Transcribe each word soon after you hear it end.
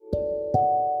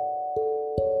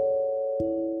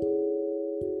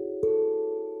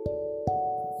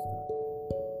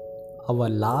Our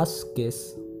last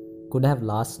kiss could have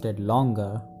lasted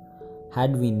longer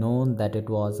had we known that it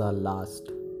was our last.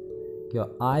 Your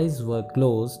eyes were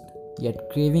closed, yet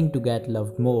craving to get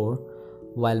loved more,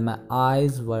 while my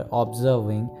eyes were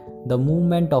observing the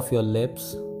movement of your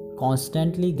lips,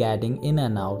 constantly getting in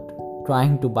and out,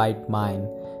 trying to bite mine,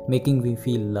 making me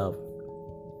feel love.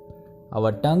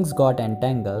 Our tongues got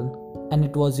entangled, and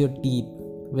it was your teeth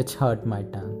which hurt my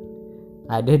tongue.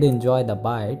 I did enjoy the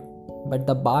bite, but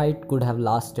the bite could have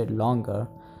lasted longer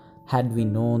had we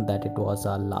known that it was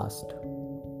our last.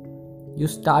 You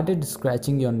started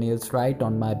scratching your nails right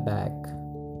on my back,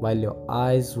 while your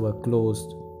eyes were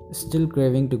closed, still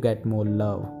craving to get more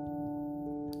love.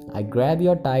 I grabbed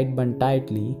your tight bun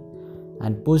tightly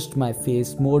and pushed my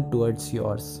face more towards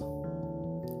yours.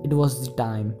 It was the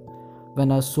time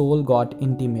when our soul got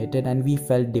intimated and we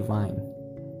felt divine.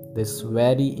 This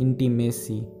very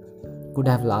intimacy could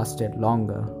have lasted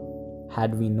longer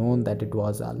had we known that it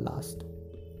was our last.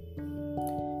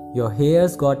 Your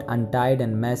hairs got untied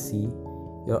and messy,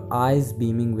 your eyes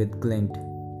beaming with glint.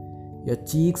 Your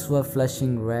cheeks were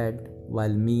flushing red,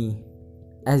 while me,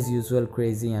 as usual,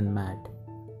 crazy and mad.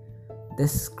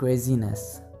 This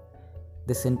craziness,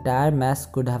 this entire mess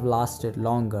could have lasted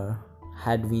longer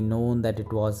had we known that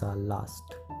it was our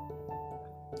last.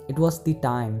 It was the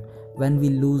time when we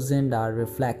loosened our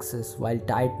reflexes while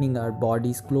tightening our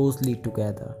bodies closely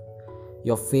together.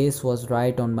 Your face was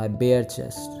right on my bare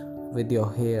chest, with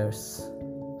your hairs,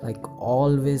 like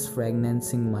always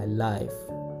fragranting my life.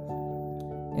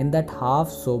 In that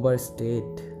half-sober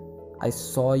state, I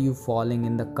saw you falling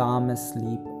in the calmest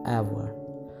sleep ever.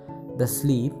 The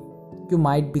sleep you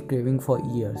might be craving for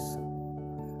years.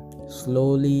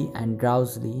 Slowly and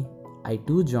drowsily, I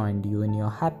too joined you in your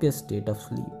happiest state of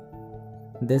sleep.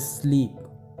 This sleep,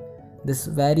 this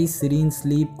very serene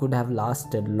sleep could have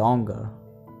lasted longer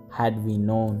had we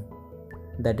known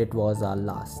that it was our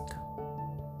last.